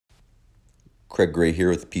Craig Gray here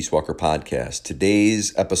with the Peace Walker Podcast.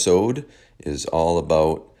 Today's episode is all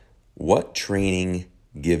about what training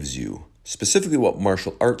gives you, specifically what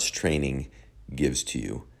martial arts training gives to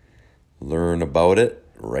you. Learn about it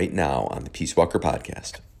right now on the Peace Walker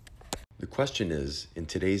Podcast. The question is, in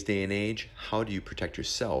today's day and age, how do you protect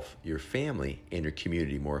yourself, your family, and your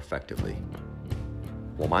community more effectively?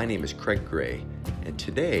 Well, my name is Craig Gray, and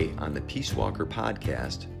today on the Peace Walker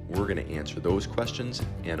Podcast, we're going to answer those questions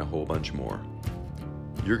and a whole bunch more.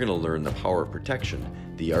 You're going to learn the power of protection,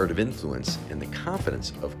 the art of influence, and the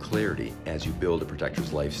confidence of clarity as you build a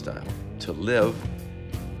protector's lifestyle to live,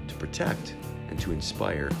 to protect, and to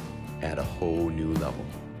inspire at a whole new level.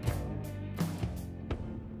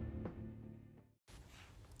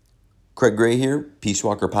 Craig Gray here, Peace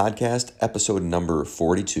Walker Podcast, episode number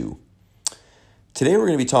 42. Today we're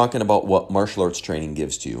going to be talking about what martial arts training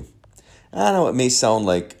gives to you. I know it may sound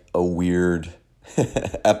like a weird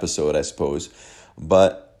episode, I suppose,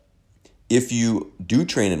 but if you do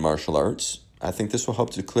train in martial arts, I think this will help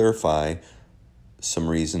to clarify some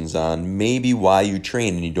reasons on maybe why you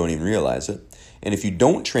train and you don't even realize it. And if you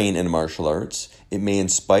don't train in martial arts, it may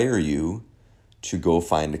inspire you to go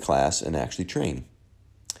find a class and actually train.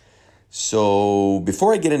 So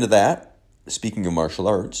before I get into that, speaking of martial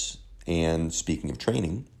arts and speaking of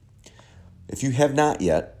training, if you have not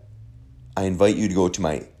yet, I invite you to go to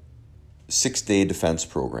my 6-Day Defense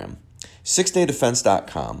program.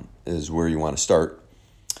 6daydefense.com is where you want to start.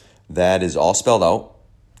 That is all spelled out.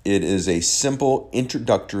 It is a simple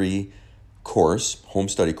introductory course, home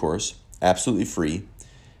study course, absolutely free.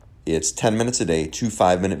 It's 10 minutes a day, 2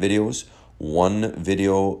 5-minute videos. One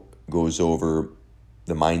video goes over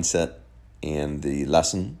the mindset and the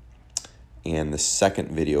lesson, and the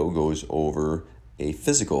second video goes over a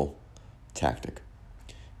physical tactic.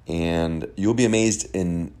 And you'll be amazed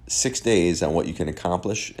in 6 days on what you can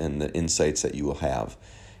accomplish and the insights that you will have.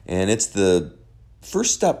 And it's the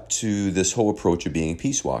first step to this whole approach of being a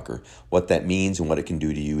peace walker, what that means and what it can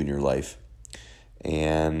do to you in your life.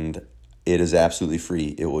 And it is absolutely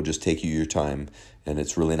free. It will just take you your time, and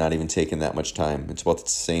it's really not even taking that much time. It's about the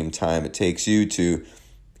same time it takes you to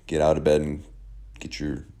get out of bed and put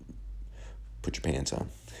your pants on.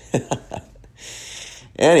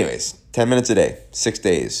 Anyways, 10 minutes a day, 6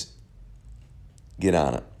 days. Get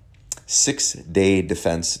on it.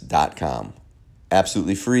 6daydefense.com.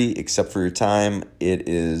 Absolutely free, except for your time. It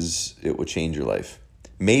will change your life.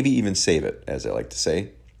 Maybe even save it, as I like to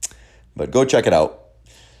say. But go check it out.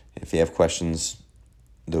 If you have questions,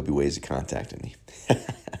 there'll be ways of contacting me.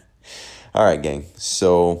 All right, gang.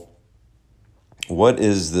 So what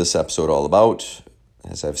is this episode all about?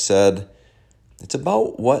 As I've said, it's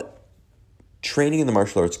about what training in the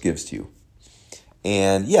martial arts gives to you.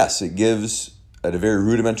 And yes, it gives, at a very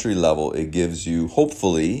rudimentary level, it gives you,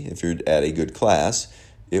 hopefully, if you're at a good class,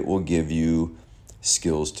 it will give you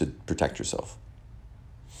skills to protect yourself.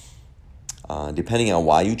 Depending on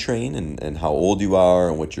why you train and how old you are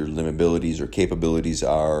and what your limitations or capabilities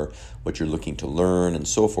are, what you're looking to learn and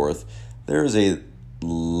so forth, there's a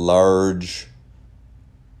large,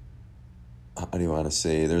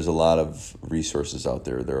 there's a lot of resources out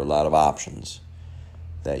there. There are a lot of options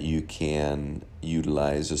that you can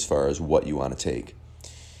utilize as far as what you want to take.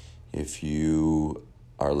 If you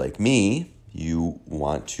are like me, you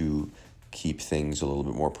want to keep things a little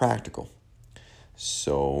bit more practical.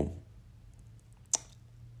 So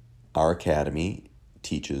our academy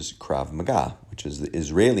teaches Krav Maga, which is the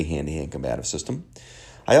Israeli hand-to-hand combative system.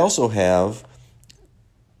 I also have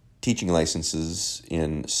teaching licenses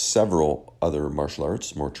in several other martial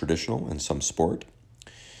arts, more traditional and some sport.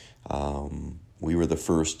 We were the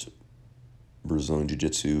first Brazilian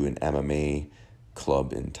Jiu-Jitsu and MMA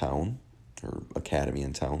club in town, or academy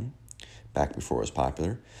in town, back before it was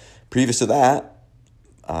popular. Previous to that,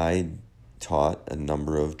 I taught a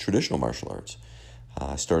number of traditional martial arts.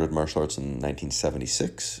 I started martial arts in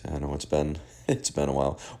 1976. I know it's been a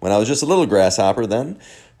while. When I was just a little grasshopper then,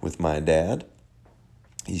 with my dad,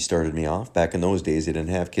 he started me off. Back in those days, they didn't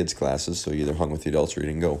have kids classes, so you either hung with the adults or you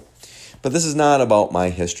didn't go. But this is not about my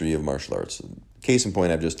history of martial arts. Case in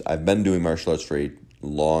point, I've been doing martial arts for a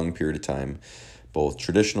long period of time, both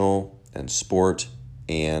traditional and sport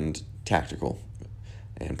and tactical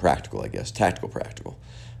and practical, I guess. Tactical, practical.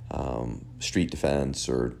 Street defense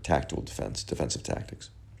or tactical defense, defensive tactics.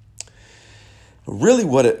 Really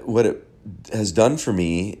what it has done for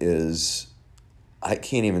me is I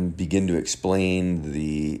can't even begin to explain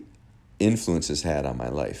the influence it's had on my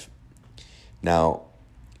life. Now,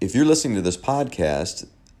 if you're listening to this podcast,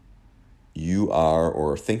 you are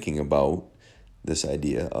or thinking about this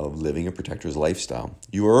idea of living a protector's lifestyle.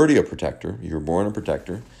 You are already a protector. You were born a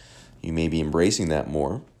protector. You may be embracing that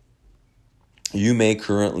more. You may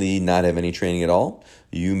currently not have any training at all.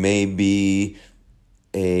 You may be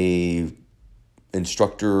a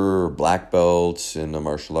instructor or black belt in a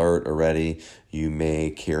martial art already. You may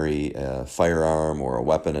carry a firearm or a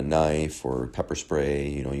weapon, a knife or pepper spray.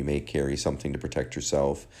 You may carry something to protect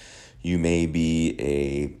yourself. You may be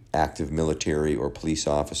a active military or police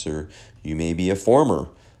officer. You may be a former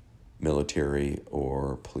military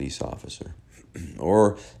or police officer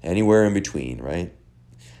or anywhere in between, right?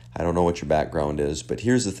 I don't know what your background is, but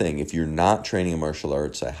here's the thing. If you're not training in martial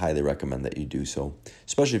arts, I highly recommend that you do so,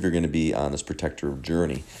 especially if you're going to be on this protective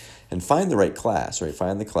journey. And find the right class, right?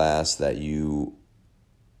 Find the class that you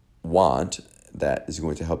want that is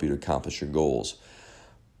going to help you to accomplish your goals.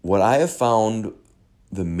 What I have found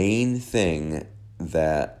the main thing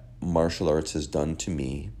that martial arts has done to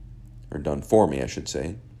me, or done for me, I should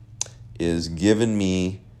say, is given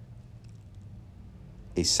me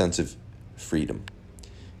a sense of freedom.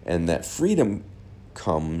 And that freedom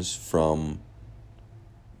comes from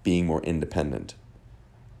being more independent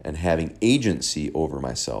and having agency over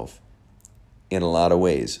myself in a lot of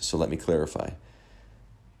ways. So let me clarify.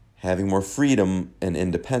 Having more freedom and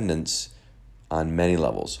independence on many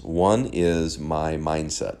levels. One is my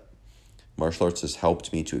mindset. Martial arts has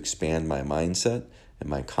helped me to expand my mindset and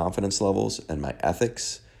my confidence levels and my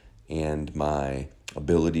ethics and my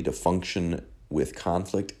ability to function with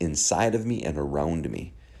conflict inside of me and around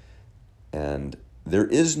me. And there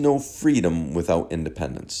is no freedom without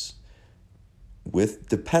independence. With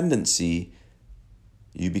dependency,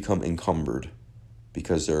 you become encumbered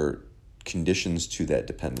because there are conditions to that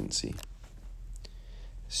dependency.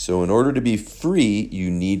 So in order to be free, you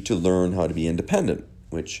need to learn how to be independent,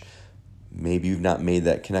 which maybe you've not made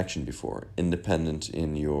that connection before. Independent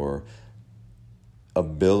in your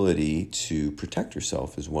ability to protect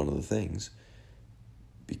yourself is one of the things,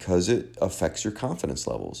 because it affects your confidence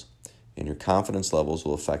levels. And your confidence levels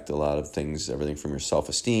will affect a lot of things, everything from your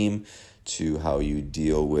self-esteem to how you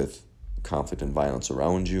deal with conflict and violence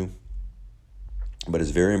around you. But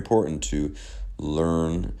it's very important to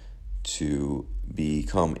learn to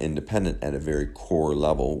become independent at a very core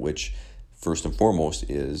level, which first and foremost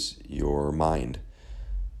is your mind.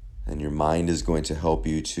 And your mind is going to help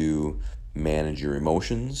you to manage your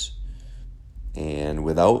emotions. And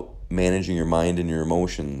without managing your mind and your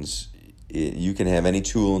emotions, you can have any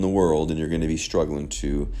tool in the world and you're going to be struggling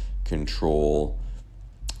to control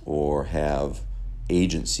or have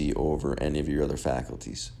agency over any of your other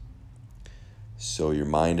faculties. So your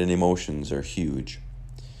mind and emotions are huge.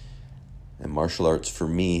 And martial arts for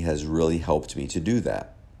me has really helped me to do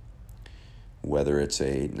that. Whether it's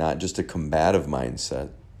not just a combative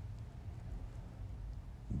mindset,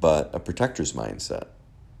 but a protector's mindset.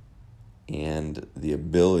 And the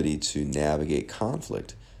ability to navigate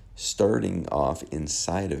conflict starting off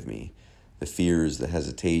inside of me. The fears, the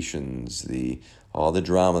hesitations, all the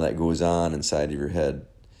drama that goes on inside of your head.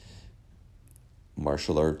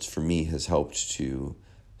 Martial arts for me has helped to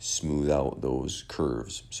smooth out those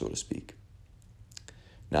curves, so to speak.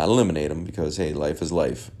 Not eliminate them, because hey, life is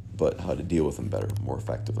life, but how to deal with them better, more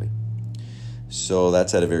effectively. So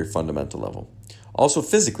that's at a very fundamental level. Also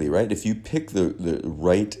physically, right? If you pick the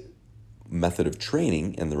right method of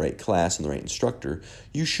training and the right class and the right instructor,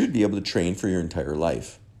 you should be able to train for your entire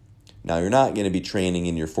life. Now, you're not going to be training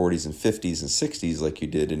in your 40s and 50s and 60s like you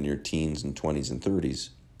did in your teens and 20s and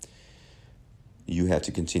 30s. You have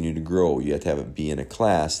to continue to grow. You have to have it be in a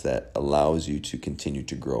class that allows you to continue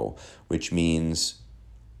to grow, which means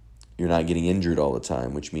you're not getting injured all the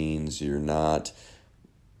time, which means you're not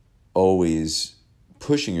always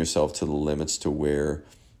pushing yourself to the limits to where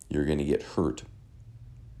you're going to get hurt.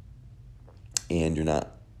 And you're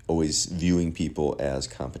not always viewing people as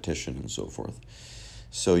competition and so forth.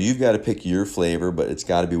 So you've got to pick your flavor, but it's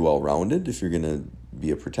got to be well-rounded if you're going to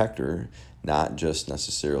be a protector, not just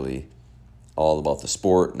necessarily all about the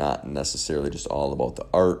sport, not necessarily just all about the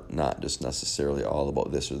art, not just necessarily all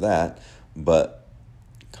about this or that, but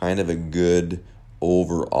kind of a good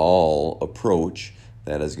overall approach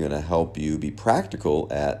that is going to help you be practical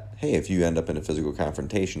at, hey, if you end up in a physical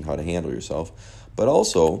confrontation, how to handle yourself, but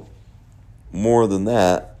also more than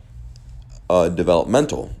that,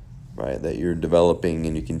 developmental, right? That you're developing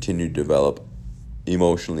and you continue to develop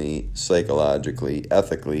emotionally, psychologically,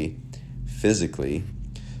 ethically, physically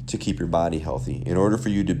to keep your body healthy. In order for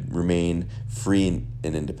you to remain free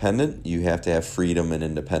and independent, you have to have freedom and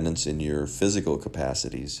independence in your physical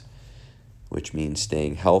capacities, which means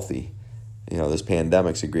staying healthy. This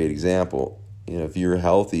pandemic's a great example. If you're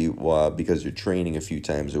healthy because you're training a few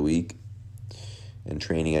times a week, and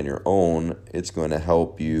training on your own, it's going to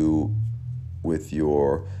help you with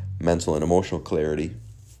your mental and emotional clarity,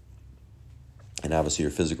 and obviously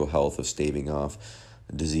your physical health of staving off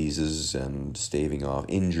diseases and staving off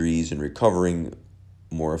injuries and recovering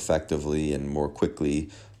more effectively and more quickly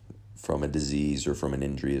from a disease or from an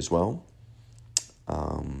injury as well.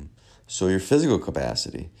 So your physical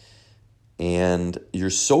capacity and your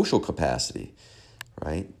social capacity,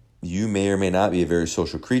 right? You may or may not be a very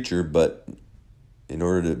social creature, but in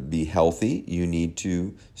order to be healthy, you need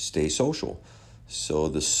to stay social. So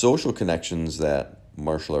the social connections that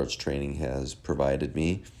martial arts training has provided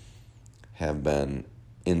me have been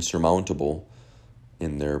insurmountable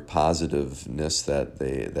in their positiveness that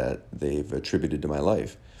they've attributed to my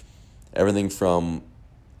life. Everything from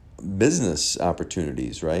business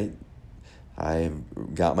opportunities, right? I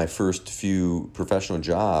got my first few professional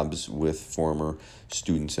jobs with former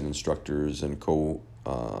students and instructors and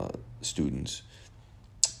co-students.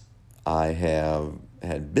 I have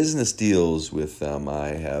had business deals with them. I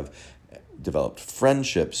have developed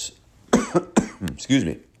friendships, excuse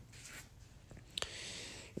me,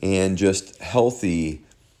 and just healthy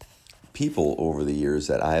people over the years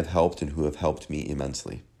that I have helped and who have helped me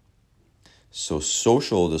immensely. So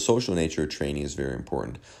the social nature of training is very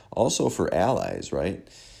important. Also for allies, right?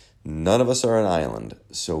 None of us are an island,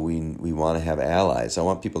 so we want to have allies. I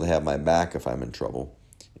want people to have my back if I'm in trouble.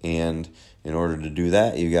 And in order to do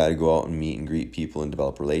that, you got to go out and meet and greet people and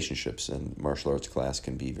develop relationships. And martial arts class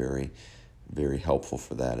can be very, very helpful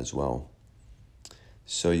for that as well.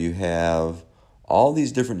 So you have all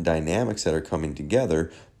these different dynamics that are coming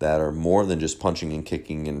together that are more than just punching and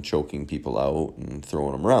kicking and choking people out and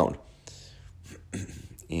throwing them around.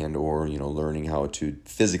 And or learning how to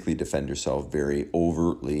physically defend yourself very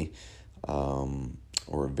overtly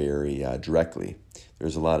or very directly.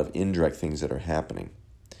 There's a lot of indirect things that are happening.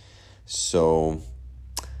 So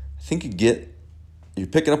I think you're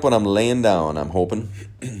picking up what I'm laying down, I'm hoping.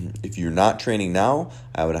 If you're not training now,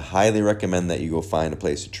 I would highly recommend that you go find a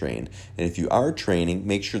place to train. And if you are training,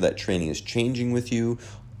 make sure that training is changing with you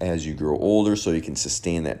as you grow older so you can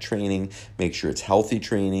sustain that training. Make sure it's healthy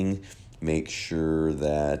training. Make sure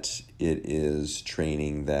that it is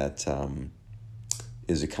training that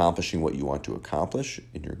is accomplishing what you want to accomplish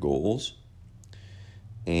in your goals.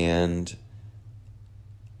 And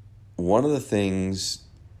one of the things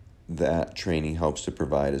that training helps to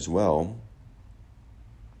provide as well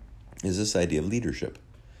is this idea of leadership.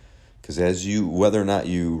 Because whether or not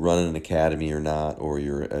you run an academy or not, or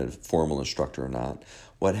you're a formal instructor or not,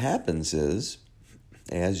 what happens is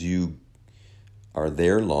as you are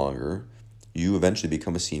there longer, you eventually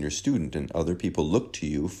become a senior student and other people look to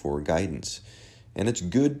you for guidance. And it's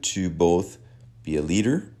good to both be a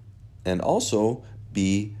leader and also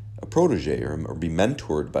be a protege or be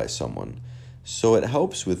mentored by someone. So it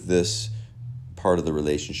helps with this part of the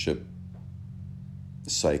relationship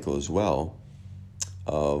cycle as well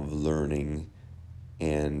of learning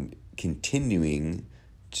and continuing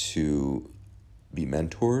to be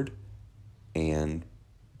mentored and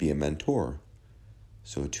be a mentor.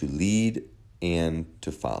 So to lead and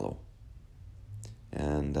to follow.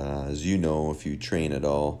 And as you know, if you train at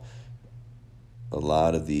all, a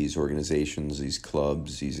lot of these organizations, these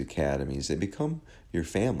clubs, these academies, they become your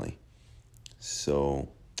family. So,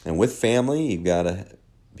 and with family, you've got to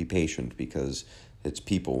be patient because it's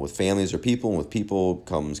people. With families are people, and with people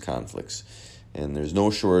comes conflicts. And there's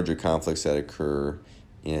no shortage of conflicts that occur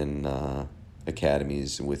in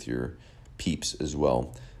academies with your peeps as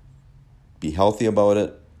well. Be healthy about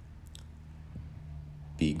it.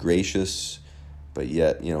 Be gracious, but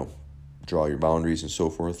yet, draw your boundaries and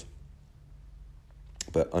so forth.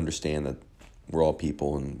 But understand that we're all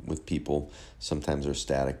people, and with people, sometimes they're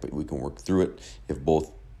static, but we can work through it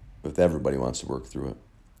if everybody wants to work through it.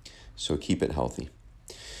 So keep it healthy.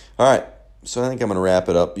 All right, so I think I'm going to wrap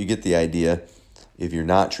it up. You get the idea. If you're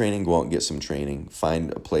not training, go out and get some training.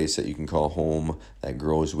 Find a place that you can call home, that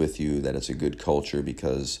grows with you, that it's a good culture,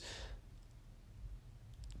 because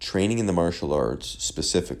training in the martial arts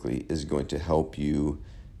specifically is going to help you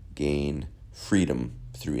gain freedom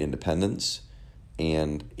through independence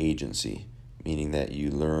and agency, meaning that you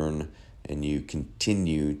learn and you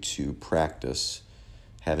continue to practice,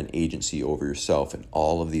 have an agency over yourself in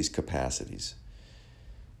all of these capacities.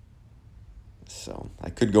 So I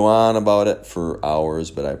could go on about it for hours,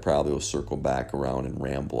 but I probably will circle back around and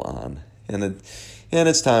ramble on. And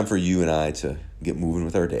it's time for you and I to get moving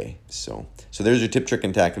with our day. So there's your tip, trick,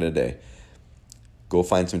 and tack of the day. Go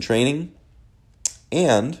find some training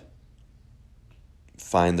and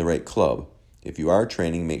find the right club. If you are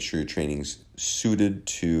training, make sure your training's suited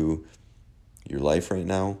to your life right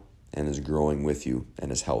now and is growing with you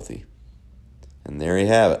and is healthy. And there you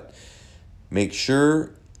have it. Make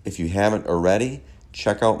sure if you haven't already,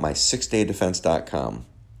 check out my 6daydefense.com.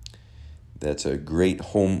 That's a great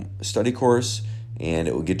home study course, and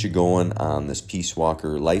it will get you going on this Peace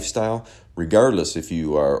Walker lifestyle, regardless if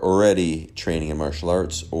you are already training in martial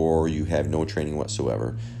arts or you have no training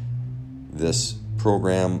whatsoever. This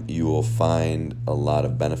program you will find a lot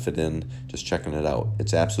of benefit in just checking it out.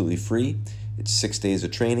 It's absolutely free. It's 6 days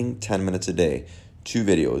of training, 10 minutes a day. 2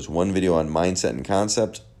 videos. One video on mindset and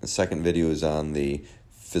concept. The second video is on the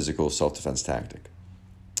physical self-defense tactic.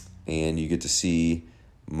 And you get to see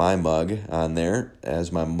my mug on there.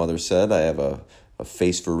 As my mother said, I have a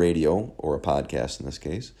face for radio, or a podcast in this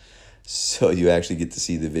case. So you actually get to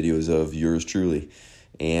see the videos of yours truly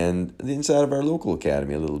and the inside of our local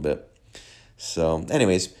academy a little bit. So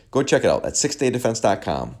anyways, go check it out at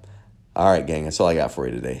 6daydefense.com. All right, gang, that's all I got for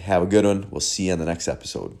you today. Have a good one. We'll see you on the next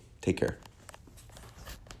episode. Take care.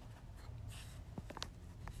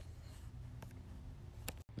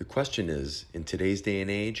 The question is, in today's day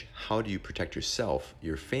and age, how do you protect yourself,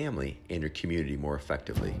 your family, and your community more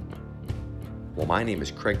effectively? Well, my name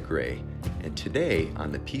is Craig Gray, and today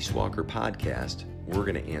on the Peace Walker podcast, we're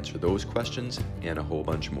going to answer those questions and a whole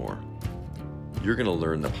bunch more. You're going to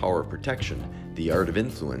learn the power of protection, the art of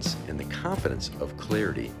influence, and the confidence of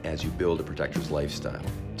clarity as you build a protector's lifestyle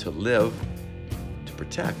to live, to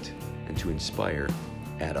protect, and to inspire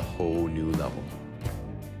at a whole new level.